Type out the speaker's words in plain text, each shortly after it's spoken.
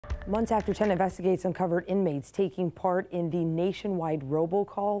Months after 10 Investigates uncovered inmates taking part in the nationwide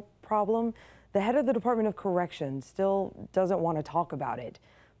robocall problem, the head of the Department of Corrections still doesn't want to talk about it.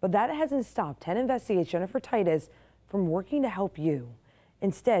 But that hasn't stopped 10 Investigates Jennifer Titus from working to help you.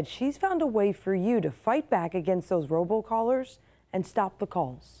 Instead, she's found a way for you to fight back against those robocallers and stop the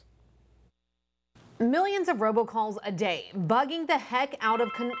calls. Millions of robocalls a day, bugging the heck out of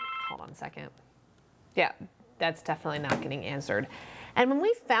hold on a second. Yeah, that's definitely not getting answered. And when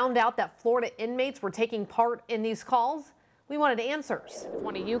we found out that Florida inmates were taking part in these calls, we wanted answers.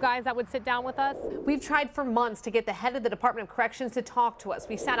 One of you guys that would sit down with us? We've tried for months to get the head of the Department of Corrections to talk to us.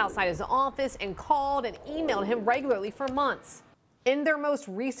 We sat outside his office and called and emailed him regularly for months. In their most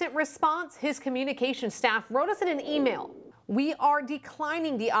recent response, his communication staff wrote us in an email: "We are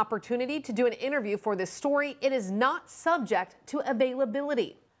declining the opportunity to do an interview for this story. It is not subject to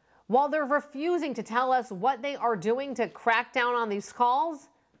availability." While they're refusing to tell us what they are doing to crack down on these calls,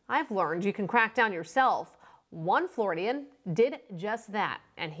 I've learned you can crack down yourself. One Floridian did just that,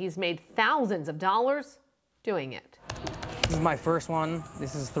 and he's made thousands of dollars doing it. This is my first one.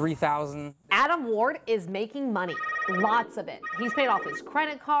 This is $3,000. Adam Ward is making money, lots of it. He's paid off his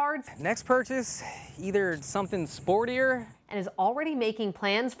credit cards. Next purchase, either something sportier, and is already making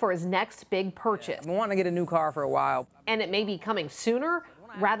plans for his next big purchase. I've been wanting to get a new car for a while. And it may be coming sooner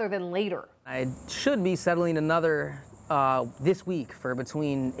rather than later. I should be settling another this week for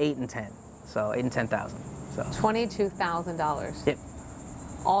between 8 and 10. So 8 and 10,000. So $22,000. Yep.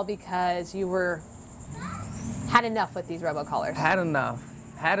 All because you had enough with these robocallers. Had enough.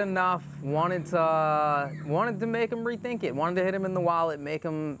 Wanted to make them rethink it. Wanted to hit them in the wallet, make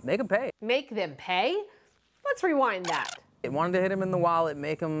them pay. Make them pay? Let's rewind that. Wanted to hit them in the wallet,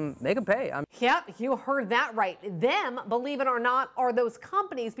 make them pay. Yep, you heard that right. Them, believe it or not, are those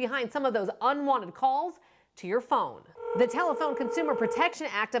companies behind some of those unwanted calls to your phone. The Telephone Consumer Protection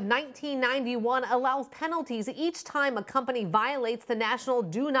Act of 1991 allows penalties each time a company violates the National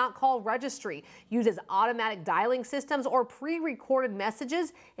Do Not Call Registry, uses automatic dialing systems, or pre-recorded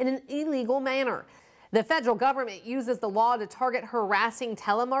messages in an illegal manner. The federal government uses the law to target harassing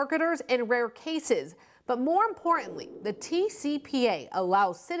telemarketers in rare cases. But more importantly, the TCPA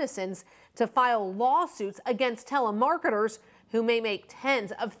allows citizens to file lawsuits against telemarketers who may make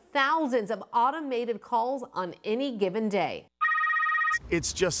tens of thousands of automated calls on any given day.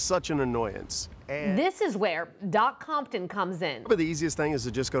 It's just such an annoyance. And this is where Doc Compton comes in. But the easiest thing is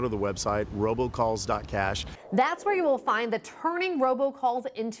to just go to the website, robocalls.cash. That's where you will find the Turning Robocalls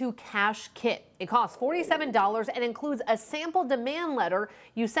into Cash kit. It costs $47 and includes a sample demand letter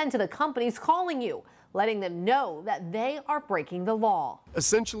you send to the companies calling you, letting them know that they are breaking the law.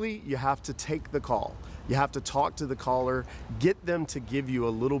 Essentially, you have to take the call. You have to talk to the caller, get them to give you a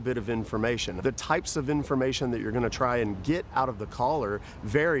little bit of information. The types of information that you're going to try and get out of the caller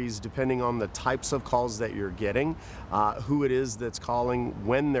varies depending on the types of calls that you're getting, who it is that's calling,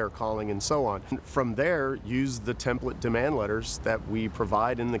 when they're calling, and so on. From there, use the template demand letters that we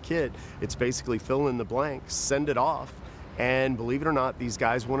provide in the kit. It's basically fill in the blanks, send it off, and believe it or not, these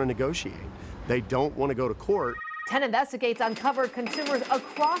guys want to negotiate. They don't want to go to court. 10 Investigates uncovered consumers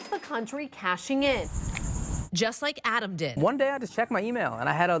across the country cashing in, just like Adam did. One day I just checked my email, and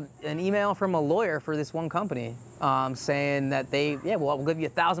I had an email from a lawyer for this one company saying that we'll give you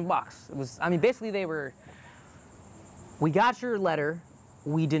 $1,000. It was, basically we got your letter,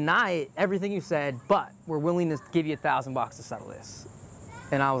 we deny everything you said, but we're willing to give you $1,000 to settle this.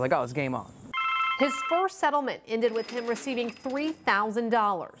 And I was like, oh, it's game on. His first settlement ended with him receiving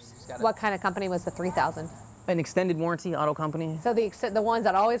 $3,000. What kind of company was the $3,000? An extended warranty auto company. So the ones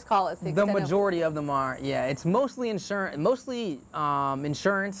that always call it the majority of them are, yeah. It's mostly insurance.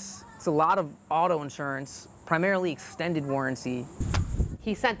 It's a lot of auto insurance, primarily extended warranty.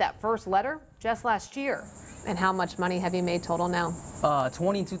 He sent that first letter just last year. And how much money have you made total now?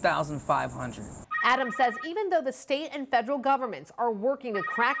 $22,500. Adam says even though the state and federal governments are working to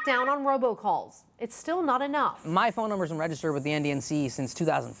crack down on robocalls, it's still not enough. My phone number's been registered with the NDNC since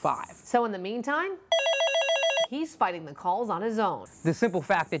 2005. So in the meantime, he's fighting the calls on his own. The simple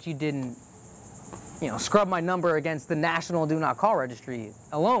fact that you didn't, scrub my number against the National Do Not Call Registry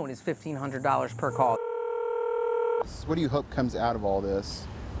alone is $1,500 per call. What do you hope comes out of all this?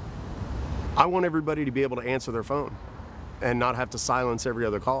 I want everybody to be able to answer their phone and not have to silence every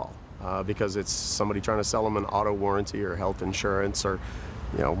other call. Because it's somebody trying to sell them an auto warranty or health insurance or,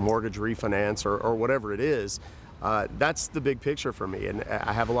 mortgage refinance or whatever it is. That's the big picture for me. And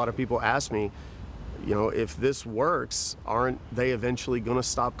I have a lot of people ask me, if this works, aren't they eventually going to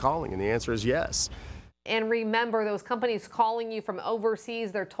stop calling? And the answer is yes. And remember, those companies calling you from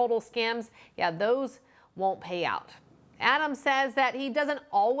overseas, they're total scams. Yeah, those won't pay out. Adam says that he doesn't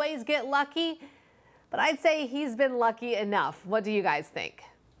always get lucky, but I'd say he's been lucky enough. What do you guys think?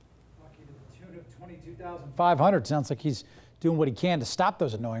 Lucky to the tune of 22,500. Sounds like he's doing what he can to stop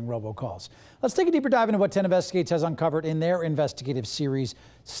those annoying robocalls. Let's take a deeper dive into what 10 Investigates has uncovered in their investigative series,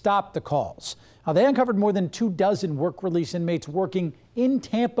 Stop the Calls. They uncovered more than 24 work release inmates working in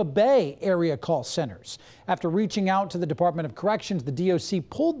Tampa Bay area call centers. After reaching out to the Department of Corrections, the DOC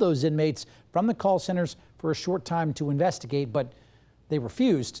pulled those inmates from the call centers for a short time to investigate, but they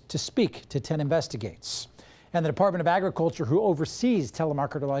refused to speak to 10 Investigates. And the Department of Agriculture, who oversees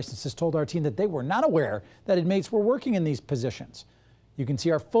telemarketer licenses, told our team that they were not aware that inmates were working in these positions. You can see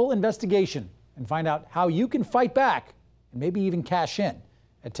our full investigation and find out how you can fight back and maybe even cash in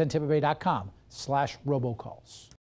at 10tampabay.com/robocalls.